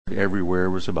everywhere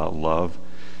was about love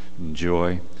and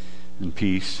joy and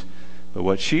peace. But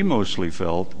what she mostly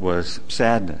felt was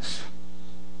sadness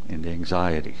and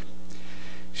anxiety.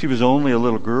 She was only a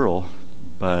little girl,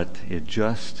 but it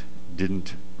just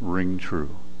didn't ring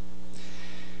true.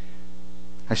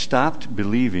 I stopped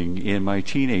believing in my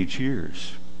teenage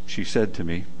years, she said to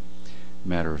me,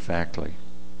 matter-of-factly,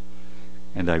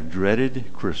 and I've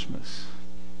dreaded Christmas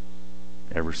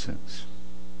ever since.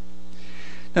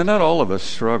 Now, not all of us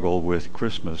struggle with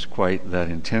Christmas quite that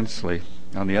intensely.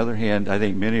 On the other hand, I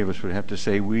think many of us would have to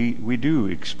say we do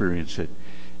experience it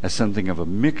as something of a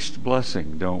mixed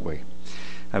blessing, don't we?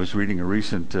 I was reading a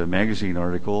recent magazine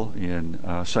article in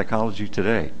Psychology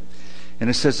Today, and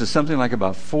it says that something like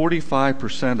about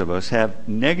 45% of us have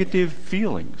negative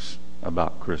feelings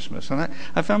about Christmas. And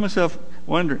I found myself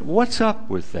wondering, what's up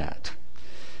with that?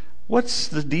 What's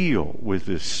the deal with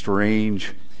this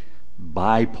strange,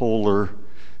 bipolar,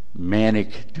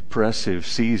 manic, depressive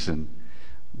season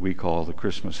we call the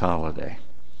Christmas holiday?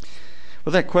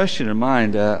 With that question in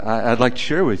mind, I'd like to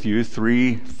share with you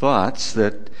 3 thoughts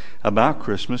about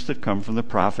Christmas that come from the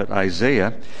prophet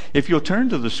Isaiah. If you'll turn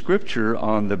to the scripture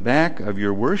on the back of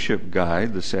your worship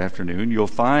guide this afternoon, you'll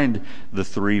find the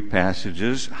 3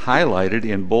 passages highlighted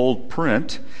in bold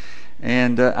print.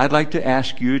 And I'd like to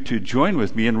ask you to join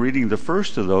with me in reading the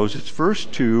first of those. It's verse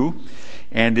 2,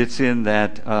 and it's in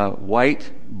that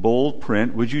white bold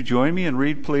print. Would you join me and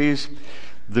read, please?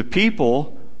 The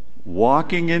people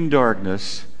walking in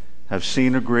darkness have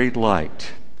seen a great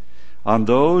light. On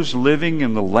those living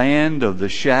in the land of the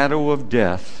shadow of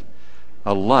death,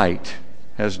 a light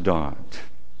has dawned.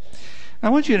 I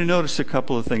want you to notice a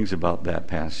couple of things about that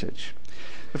passage.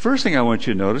 The first thing I want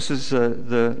you to notice is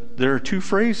there are 2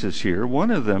 phrases here. One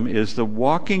of them is the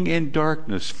walking in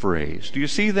darkness phrase. Do you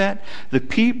see that? The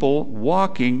people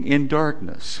walking in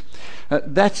darkness.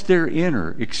 That's their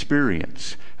inner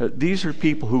experience. These are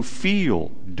people who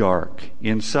feel dark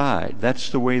inside. That's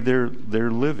the way they're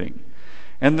living.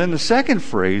 And then the second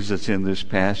phrase that's in this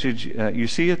passage, you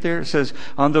see it there? It says,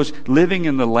 on those living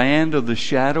in the land of the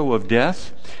shadow of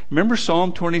death. Remember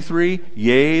Psalm 23?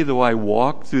 Yea, though I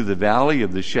walk through the valley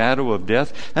of the shadow of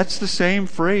death. That's the same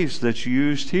phrase that's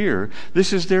used here.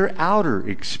 This is their outer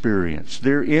experience,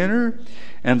 their inner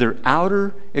and their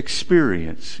outer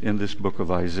experience in this book of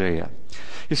Isaiah.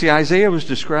 You see, Isaiah was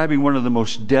describing one of the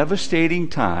most devastating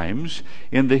times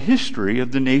in the history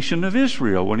of the nation of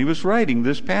Israel when he was writing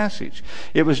this passage.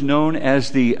 It was known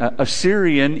as the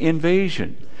Assyrian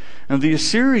invasion. And the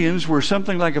Assyrians were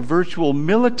something like a virtual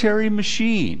military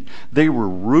machine. They were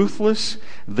ruthless,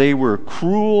 they were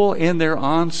cruel in their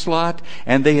onslaught,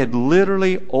 and they had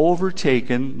literally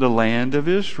overtaken the land of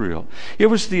Israel. It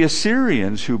was the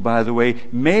Assyrians who, by the way,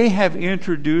 may have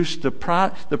introduced the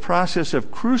process of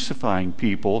crucifying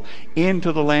people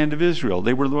into the land of Israel.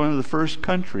 They were one of the first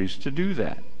countries to do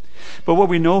that. But what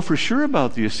we know for sure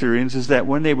about the Assyrians is that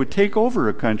when they would take over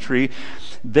a country,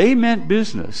 they meant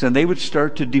business, and they would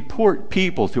start to deport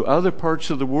people to other parts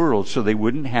of the world so they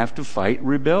wouldn't have to fight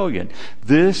rebellion.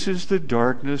 This is the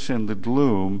darkness and the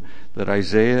gloom that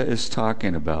Isaiah is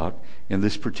talking about in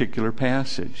this particular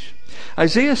passage.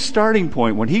 Isaiah's starting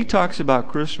point when he talks about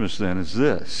Christmas then is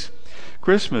this.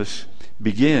 Christmas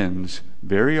begins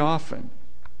very often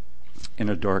in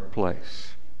a dark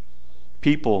place.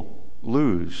 People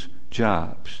lose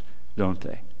jobs, don't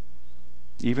they?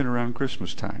 Even around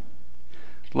Christmas time.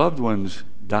 Loved ones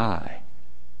die,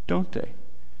 don't they?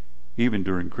 Even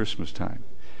during Christmas time.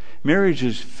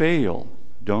 Marriages fail,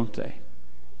 don't they?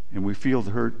 And we feel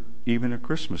the hurt even at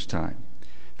Christmas time.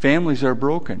 Families are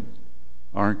broken,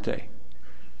 aren't they?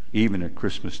 Even at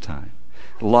Christmas time.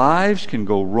 Lives can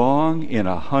go wrong in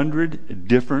 100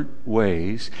 different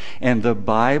ways, and the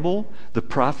Bible, the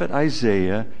prophet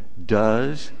Isaiah,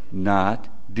 does not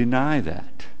deny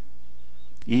that,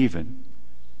 even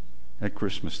at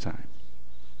Christmas time.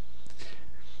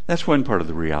 That's one part of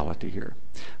the reality here.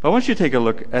 But I want you to take a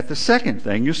look at the second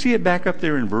thing. You'll see it back up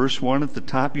there in verse 1 at the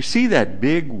top. You see that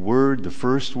big word, the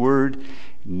first word,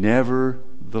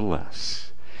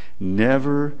 nevertheless.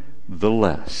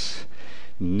 Nevertheless.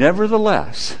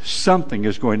 Nevertheless, something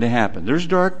is going to happen. There's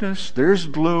darkness, there's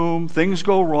gloom, things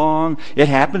go wrong. It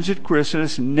happens at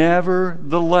Christmas.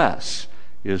 Nevertheless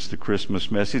is the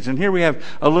Christmas message. And here we have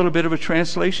a little bit of a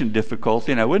translation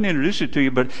difficulty, and I wouldn't introduce it to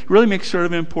you, but it really makes sort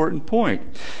of an important point.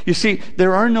 You see,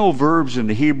 there are no verbs in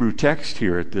the Hebrew text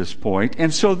here at this point,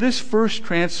 and so this first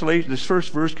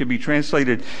verse can be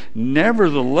translated,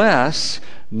 nevertheless,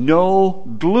 no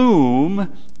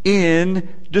gloom in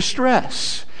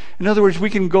distress. In other words, we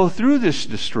can go through this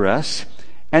distress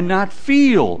and not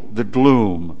feel the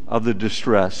gloom of the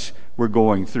distress we're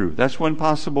going through. That's one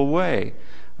possible way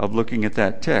of looking at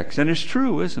that text. And it's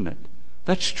true, isn't it?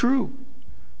 That's true.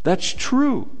 That's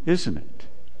true, isn't it?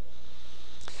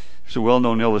 There's a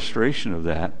well-known illustration of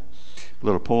that. A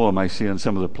little poem I see on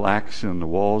some of the plaques on the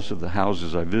walls of the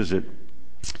houses I visit.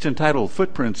 It's entitled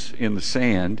Footprints in the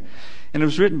Sand. And it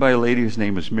was written by a lady whose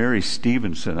name is Mary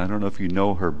Stevenson. I don't know if you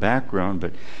know her background,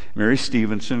 but Mary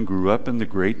Stevenson grew up in the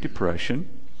Great Depression.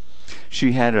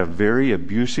 She had a very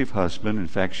abusive husband. In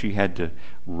fact, she had to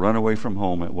run away from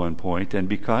home at one point. And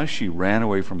because she ran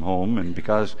away from home, and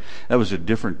because that was a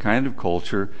different kind of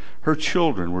culture, her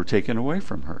children were taken away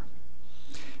from her.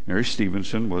 Mary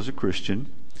Stevenson was a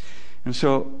Christian, and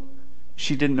so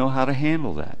she didn't know how to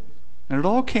handle that. And it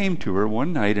all came to her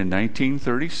one night in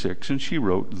 1936, and she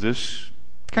wrote this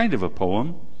kind of a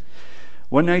poem.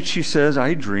 One night she says,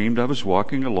 I dreamed I was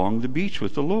walking along the beach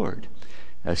with the Lord,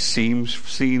 as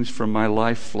scenes from my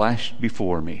life flashed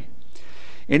before me.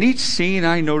 In each scene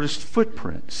I noticed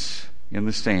footprints in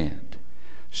the sand.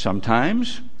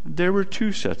 Sometimes there were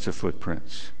 2 sets of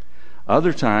footprints.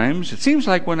 Other times, it seems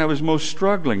like when I was most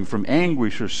struggling from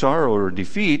anguish or sorrow or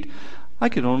defeat, I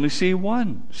could only see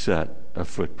 1 set of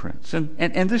footprints.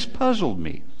 And this puzzled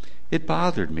me. It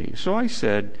bothered me. So I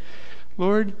said,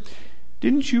 Lord,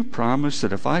 didn't you promise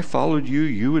that if I followed you,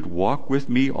 you would walk with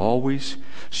me always?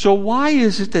 So why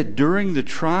is it that during the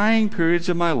trying periods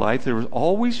of my life, there has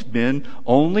always been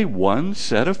only 1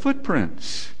 set of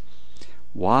footprints?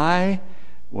 Why,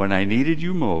 when I needed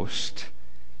you most,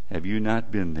 have you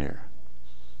not been there?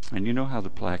 And you know how the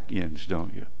plaque ends,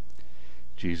 don't you?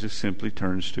 Jesus simply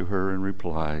turns to her and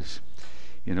replies,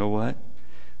 you know what?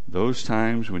 Those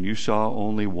times when you saw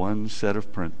only 1 set of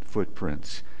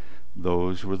footprints,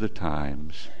 those were the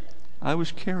times I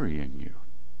was carrying you.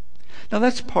 Now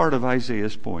that's part of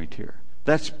Isaiah's point here.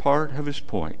 That's part of his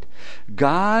point.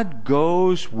 God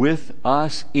goes with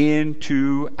us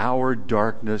into our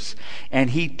darkness,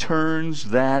 and he turns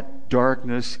that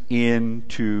darkness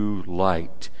into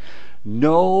light.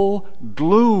 No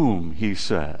gloom, he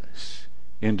says,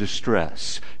 in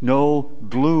distress. No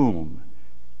gloom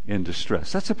in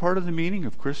distress. That's a part of the meaning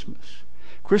of Christmas.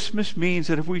 Christmas means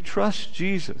that if we trust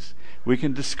Jesus, we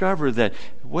can discover that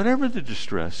whatever the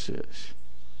distress is,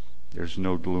 there's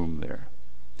no gloom there.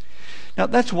 Now,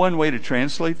 that's one way to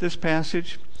translate this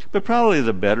passage, but probably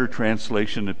the better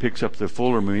translation that picks up the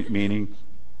fuller meaning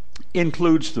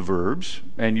includes the verbs,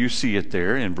 and you see it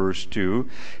there in verse 2.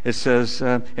 It says,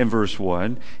 in verse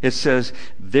 1, it says,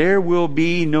 there will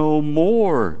be no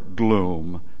more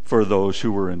gloom for those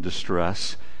who were in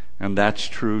distress, and that's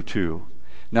true too.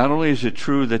 Not only is it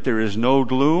true that there is no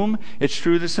gloom, it's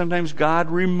true that sometimes God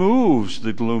removes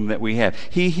the gloom that we have.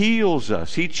 He heals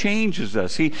us. He changes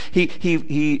us. He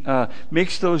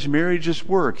makes those marriages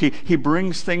work. He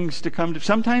brings things to come to.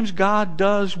 Sometimes God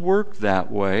does work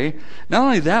that way. Not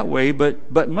only that way,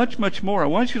 but much, much more. I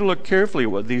want you to look carefully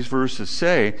at what these verses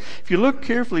say. If you look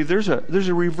carefully, there's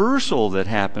a reversal that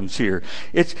happens here.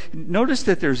 Notice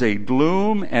that there's a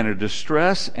gloom and a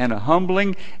distress and a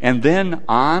humbling and then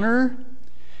honor.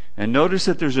 And notice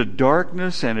that there's a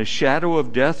darkness and a shadow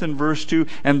of death in verse 2,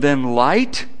 and then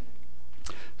light.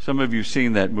 Some of you have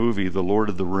seen that movie, The Lord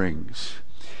of the Rings.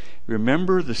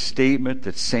 Remember the statement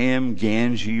that Sam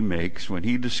Gamgee makes when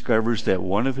he discovers that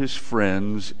one of his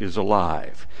friends is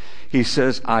alive. He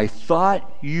says, I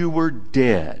thought you were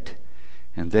dead.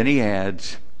 And then he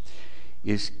adds,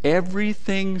 is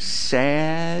everything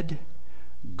sad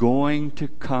going to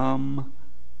come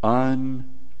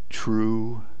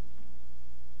untrue?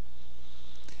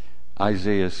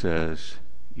 Isaiah says,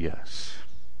 yes.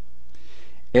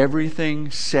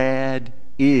 Everything sad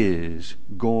is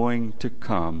going to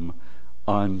come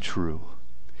untrue.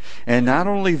 And not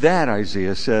only that,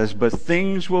 Isaiah says, but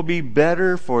things will be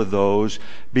better for those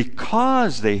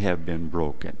because they have been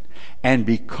broken and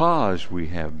because we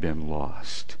have been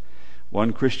lost.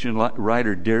 One Christian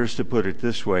writer dares to put it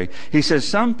this way. He says,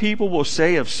 some people will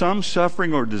say of some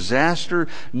suffering or disaster,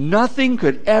 nothing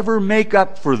could ever make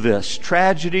up for this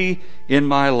tragedy in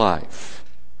my life.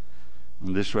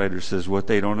 And this writer says what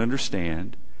they don't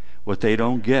understand, what they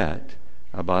don't get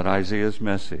about Isaiah's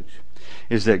message,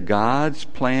 is that God's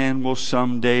plan will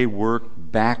someday work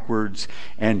backwards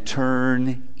and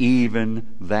turn even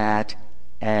that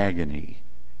agony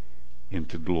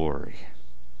into glory.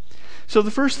 So the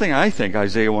first thing I think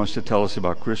Isaiah wants to tell us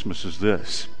about Christmas is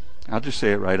this. I'll just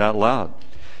say it right out loud.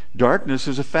 Darkness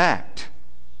is a fact,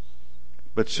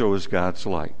 but so is God's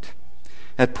light.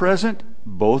 At present,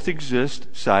 both exist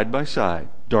side by side.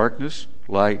 Darkness,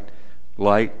 light,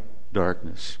 light,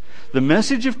 darkness. The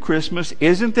message of Christmas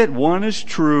isn't that one is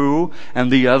true and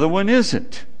the other one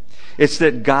isn't. It's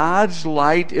that God's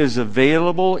light is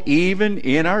available even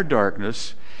in our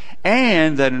darkness,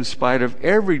 and that in spite of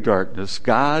every darkness,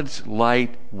 God's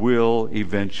light will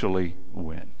eventually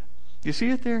win. Do you see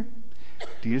it there?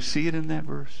 Do you see it in that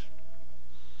verse?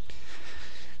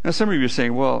 Now, some of you are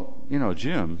saying, well,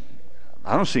 Jim,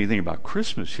 I don't see anything about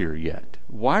Christmas here yet.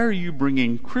 Why are you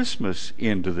bringing Christmas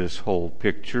into this whole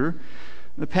picture?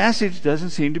 The passage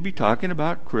doesn't seem to be talking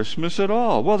about Christmas at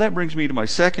all. Well, that brings me to my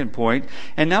second point.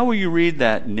 And now will you read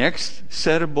that next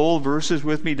set of bold verses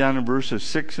with me down in verses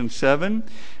 6 and 7?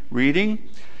 Reading,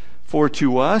 "For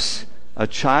to us a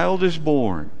child is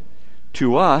born,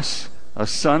 to us a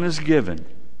son is given,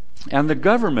 and the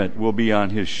government will be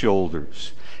on his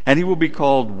shoulders. And he will be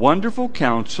called Wonderful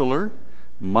Counselor,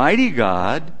 Mighty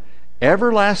God,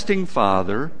 Everlasting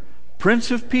Father,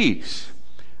 Prince of Peace.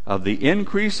 Of the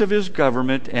increase of his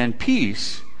government and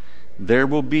peace there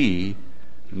will be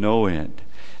no end."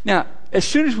 Now, as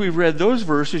soon as we've read those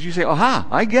verses, you say, aha,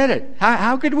 I get it.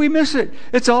 How could we miss it?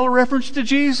 It's all a reference to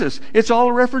Jesus. It's all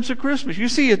a reference to Christmas. You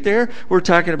see it there. We're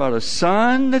talking about a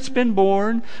son that's been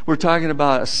born. We're talking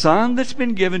about a son that's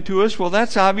been given to us. Well,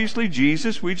 that's obviously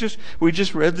Jesus. We just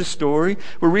read the story.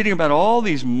 We're reading about all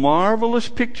these marvelous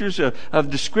pictures of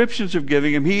descriptions of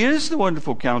giving him. He is the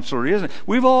wonderful counselor, isn't it?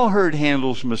 We've all heard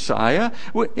Handel's Messiah.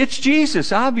 It's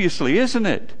Jesus, obviously, isn't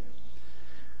it?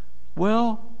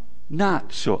 Well,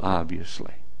 not so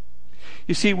obviously.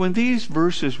 You see, when these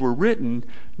verses were written,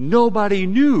 nobody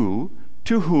knew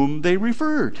to whom they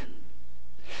referred.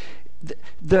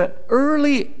 The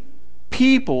early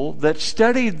people that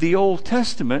studied the Old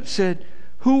Testament said,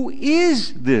 "Who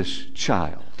is this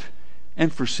child?"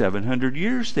 And for 700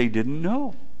 years they didn't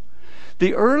know.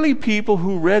 The early people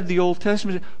who read the Old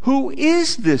Testament said, "Who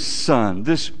is this son,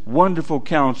 this wonderful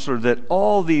counselor that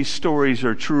all these stories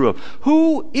are true of?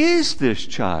 Who is this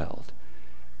child?"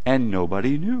 And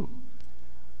nobody knew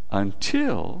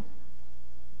until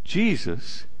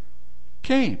Jesus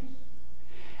came.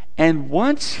 And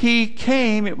once he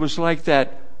came, it was like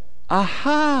that,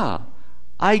 aha,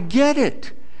 I get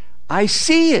it. I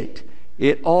see it.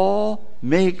 It all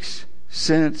makes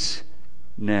sense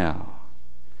now.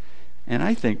 And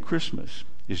I think Christmas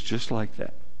is just like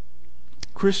that.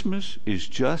 Christmas is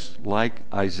just like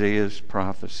Isaiah's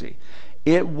prophecy.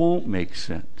 It won't make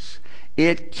sense.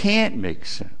 It can't make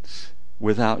sense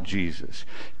without Jesus.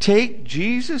 Take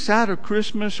Jesus out of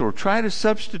Christmas or try to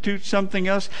substitute something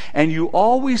else, and you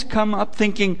always come up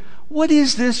thinking, what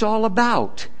is this all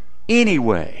about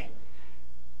anyway?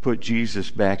 Put Jesus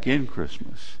back in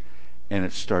Christmas, and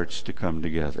it starts to come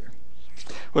together.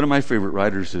 One of my favorite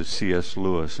writers is C.S.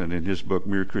 Lewis, and in his book,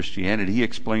 Mere Christianity, he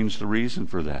explains the reason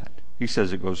for that. He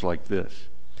says it goes like this.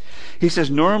 He says,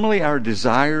 normally our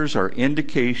desires are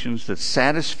indications that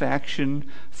satisfaction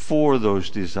for those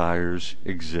desires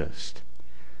exist.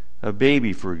 A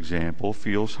baby, for example,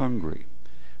 feels hungry.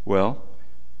 Well,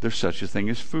 there's such a thing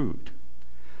as food.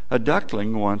 A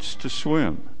duckling wants to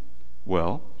swim.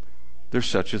 Well, there's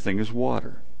such a thing as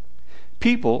water.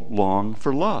 People long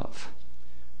for love.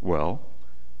 Well,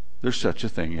 there's such a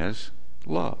thing as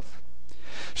love.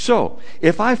 So,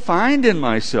 if I find in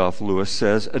myself, Lewis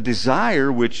says, a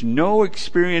desire which no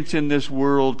experience in this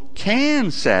world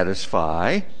can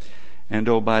satisfy, and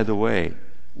oh, by the way,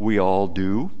 we all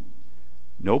do,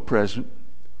 no present,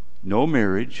 no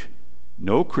marriage,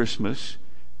 no Christmas,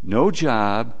 no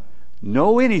job,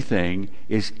 no anything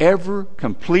is ever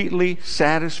completely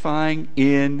satisfying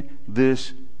in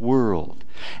this world.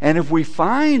 And if we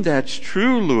find that's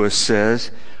true, Lewis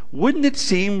says, wouldn't it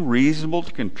seem reasonable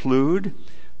to conclude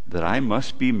that I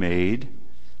must be made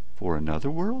for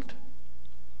another world?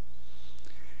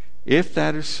 If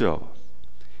that is so,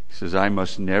 he says, I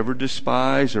must never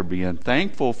despise or be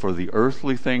unthankful for the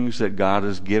earthly things that God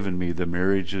has given me, the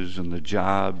marriages and the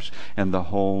jobs and the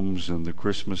homes and the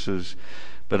Christmases.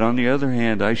 But on the other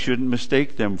hand, I shouldn't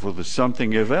mistake them for the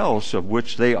something else of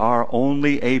which they are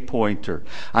only a pointer.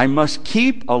 I must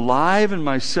keep alive in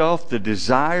myself the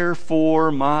desire for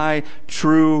my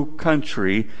true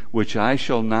country, which I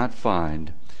shall not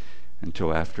find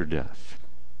until after death.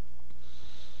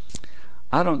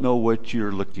 I don't know what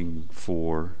you're looking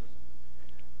for,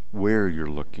 where you're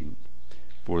looking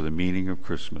for the meaning of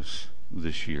Christmas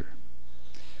this year.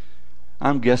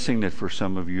 I'm guessing that for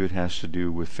some of you it has to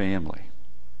do with family.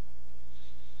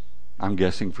 I'm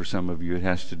guessing for some of you it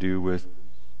has to do with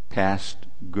past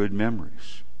good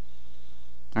memories.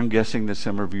 I'm guessing that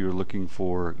some of you are looking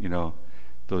for,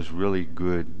 those really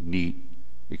good, neat,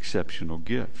 exceptional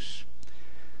gifts.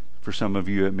 For some of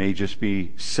you it may just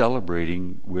be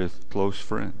celebrating with close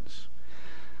friends.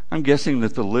 I'm guessing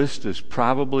that the list is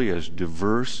probably as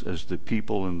diverse as the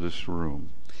people in this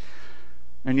room.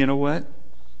 And you know what?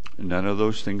 None of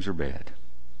those things are bad.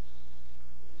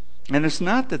 And it's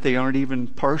not that they aren't even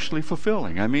partially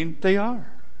fulfilling. I mean, they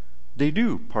are. They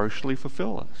do partially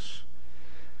fulfill us.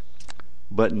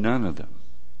 But none of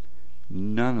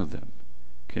them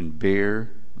can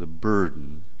bear the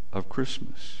burden of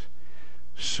Christmas.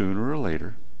 Sooner or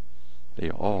later, they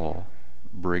all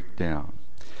break down.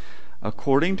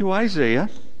 According to Isaiah,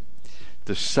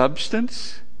 the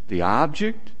substance, the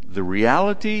object, the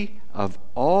reality of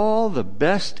all the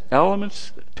best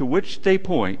elements to which they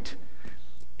point,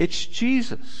 it's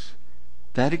Jesus,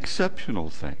 that exceptional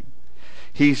thing.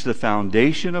 He's the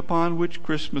foundation upon which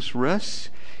Christmas rests.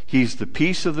 He's the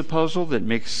piece of the puzzle that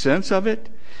makes sense of it.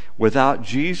 Without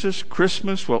Jesus,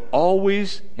 Christmas will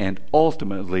always and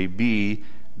ultimately be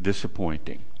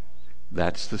disappointing.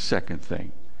 That's the second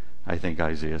thing I think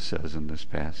Isaiah says in this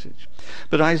passage.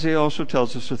 But Isaiah also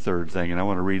tells us a third thing, and I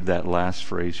want to read that last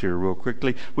phrase here real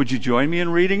quickly. Would you join me in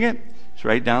reading it? It's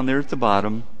right down there at the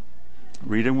bottom.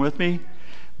 Read them with me.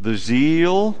 The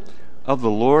zeal of the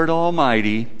Lord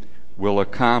Almighty will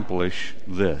accomplish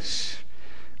this.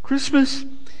 Christmas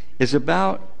is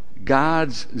about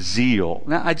God's zeal.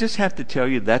 Now, I just have to tell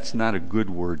you, that's not a good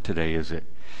word today, is it?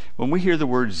 When we hear the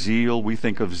word zeal, we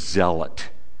think of zealot,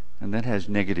 and that has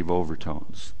negative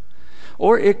overtones.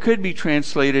 Or it could be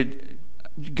translated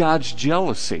God's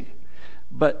jealousy.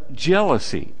 But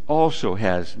jealousy also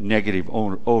has negative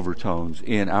overtones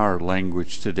in our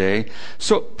language today.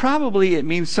 So probably it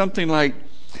means something like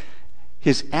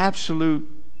his absolute,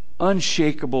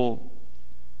 unshakable,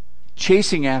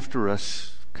 chasing after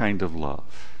us kind of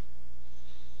love.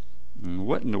 And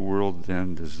what in the world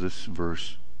then does this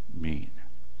verse mean?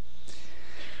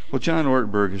 Well, John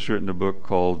Ortberg has written a book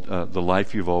called The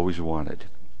Life You've Always Wanted.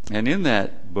 And in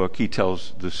that book, he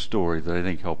tells this story that I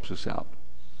think helps us out.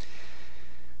 It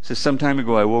says, some time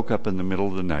ago I woke up in the middle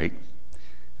of the night,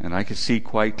 and I could see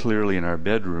quite clearly in our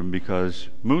bedroom because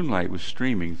moonlight was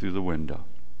streaming through the window.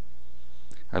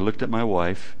 I looked at my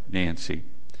wife, Nancy.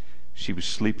 She was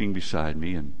sleeping beside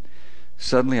me, and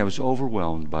suddenly I was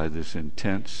overwhelmed by this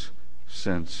intense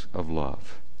sense of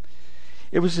love.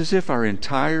 It was as if our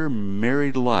entire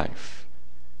married life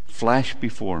flashed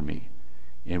before me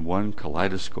in one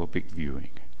kaleidoscopic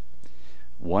viewing.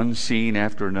 One scene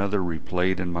after another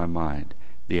replayed in my mind.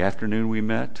 The afternoon we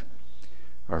met,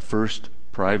 our first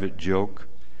private joke,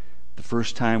 the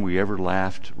first time we ever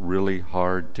laughed really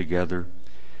hard together,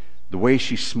 the way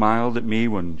she smiled at me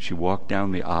when she walked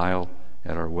down the aisle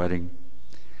at our wedding.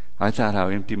 I thought how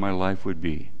empty my life would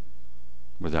be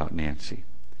without Nancy.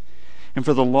 And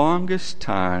for the longest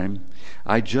time,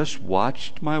 I just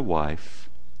watched my wife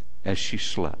as she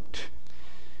slept.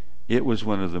 It was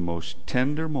one of the most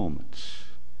tender moments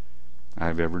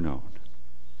I've ever known.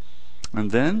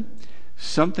 And then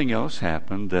something else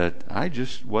happened that I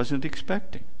just wasn't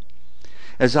expecting.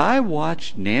 As I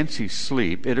watched Nancy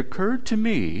sleep, it occurred to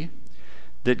me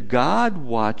that God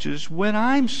watches when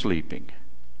I'm sleeping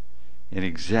in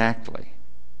exactly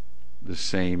the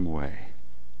same way.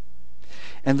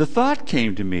 And the thought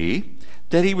came to me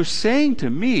that he was saying to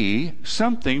me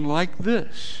something like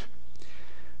this: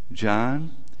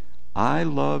 John, I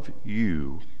love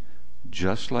you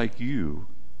just like you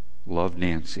love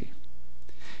Nancy.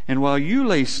 And while you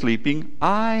lay sleeping,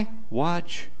 I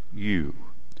watch you.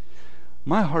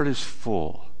 My heart is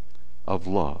full of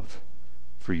love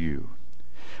for you.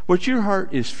 What your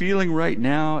heart is feeling right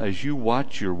now as you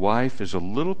watch your wife is a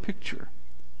little picture,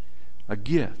 a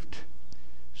gift,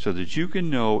 so that you can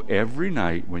know every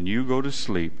night when you go to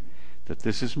sleep that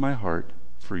this is my heart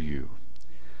for you.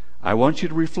 I want you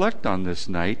to reflect on this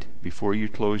night before you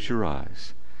close your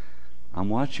eyes. I'm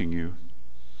watching you,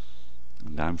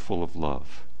 and I'm full of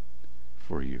love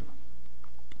for you.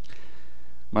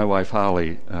 My wife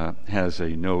Holly has a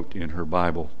note in her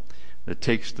Bible that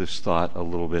takes this thought a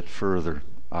little bit further.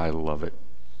 I love it.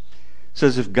 It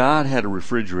says, if God had a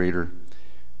refrigerator,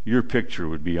 your picture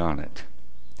would be on it.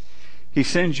 He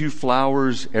sends you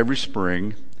flowers every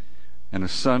spring and a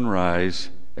sunrise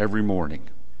every morning.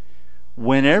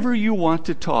 Whenever you want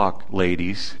to talk,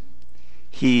 ladies,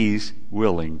 he's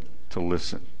willing to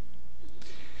listen.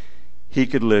 He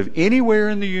could live anywhere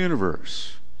in the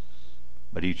universe,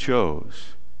 but he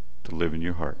chose to live in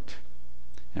your heart.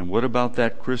 And what about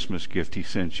that Christmas gift he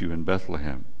sent you in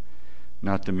Bethlehem?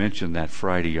 Not to mention that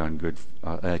Friday on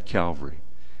at Calvary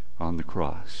on the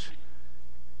cross.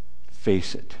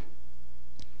 Face it,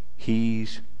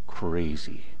 he's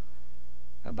crazy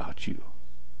about you.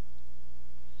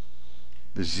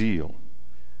 The zeal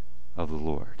of the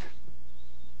Lord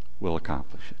will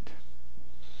accomplish it.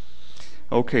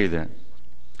 Okay then,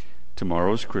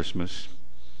 tomorrow's Christmas.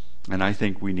 And I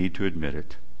think we need to admit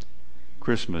it.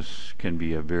 Christmas can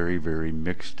be a very, very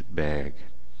mixed bag.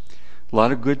 A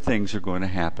lot of good things are going to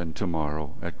happen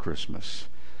tomorrow at Christmas.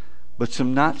 But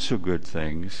some not so good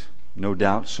things, no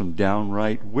doubt some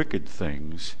downright wicked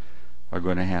things, are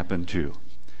going to happen too.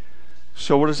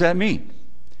 So what does that mean?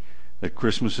 That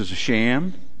Christmas is a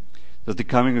sham? That the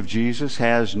coming of Jesus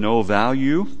has no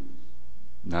value?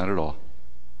 Not at all.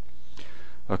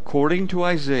 According to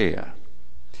Isaiah,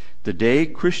 the day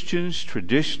Christians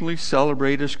traditionally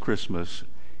celebrate as Christmas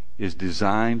is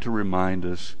designed to remind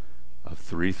us of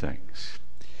three things.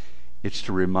 It's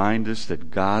to remind us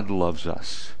that God loves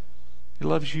us. He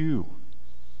loves you.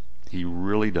 He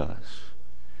really does.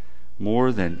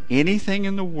 More than anything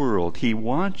in the world, He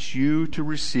wants you to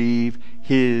receive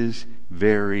His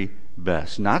very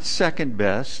best. Not second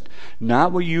best,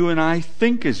 not what you and I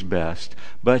think is best,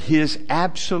 but His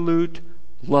absolute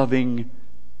loving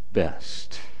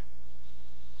best.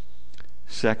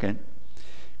 Second,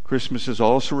 Christmas is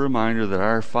also a reminder that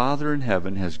our Father in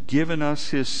heaven has given us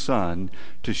His Son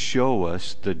to show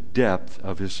us the depth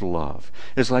of His love.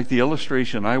 It's like the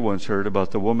illustration I once heard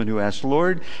about the woman who asked,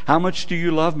 "Lord, how much do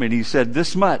you love me?" And He said,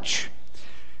 "This much,"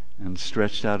 and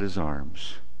stretched out His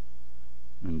arms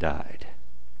and died.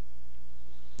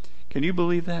 Can you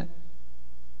believe that?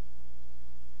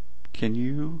 Can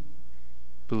you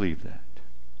believe that?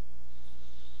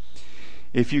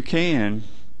 If you can,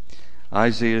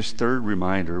 Isaiah's third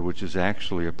reminder, which is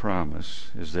actually a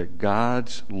promise, is that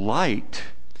God's light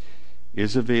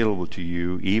is available to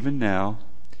you even now,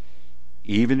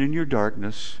 even in your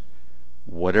darkness,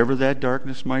 whatever that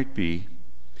darkness might be,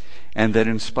 and that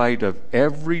in spite of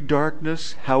every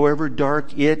darkness, however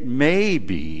dark it may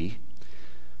be,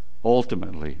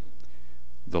 ultimately,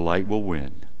 the light will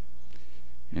win,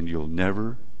 and you'll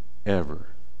never, ever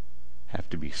have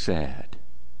to be sad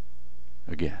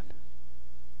again.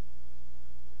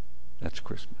 That's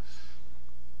Christmas.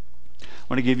 I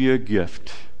want to give you a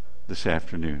gift this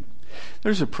afternoon.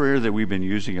 There's a prayer that we've been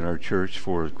using in our church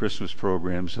for Christmas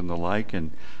programs and the like, and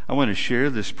I want to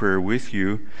share this prayer with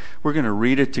you. We're going to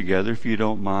read it together if you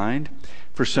don't mind.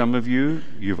 For some of you,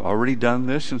 you've already done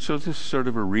this, and so this is sort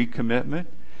of a recommitment.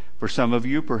 For some of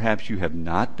you, perhaps you have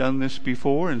not done this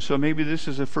before, and so maybe this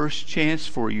is a first chance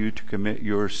for you to commit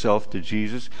yourself to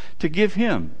Jesus, to give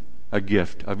Him a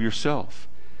gift of yourself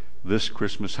this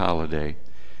Christmas holiday.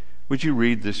 Would you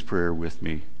read this prayer with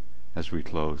me as we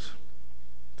close?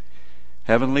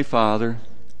 Heavenly Father,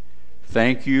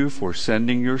 thank you for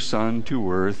sending your Son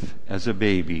to earth as a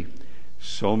baby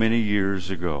so many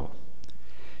years ago.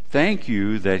 Thank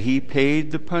you that He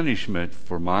paid the punishment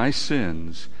for my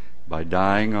sins by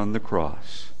dying on the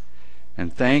cross.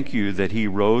 And thank you that He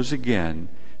rose again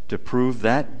to prove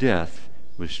that death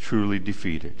was truly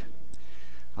defeated.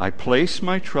 I place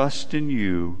my trust in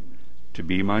you to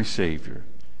be my Savior.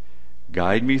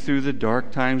 Guide me through the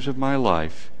dark times of my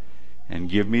life and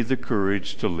give me the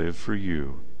courage to live for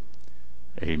you.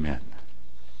 Amen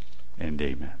and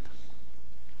amen.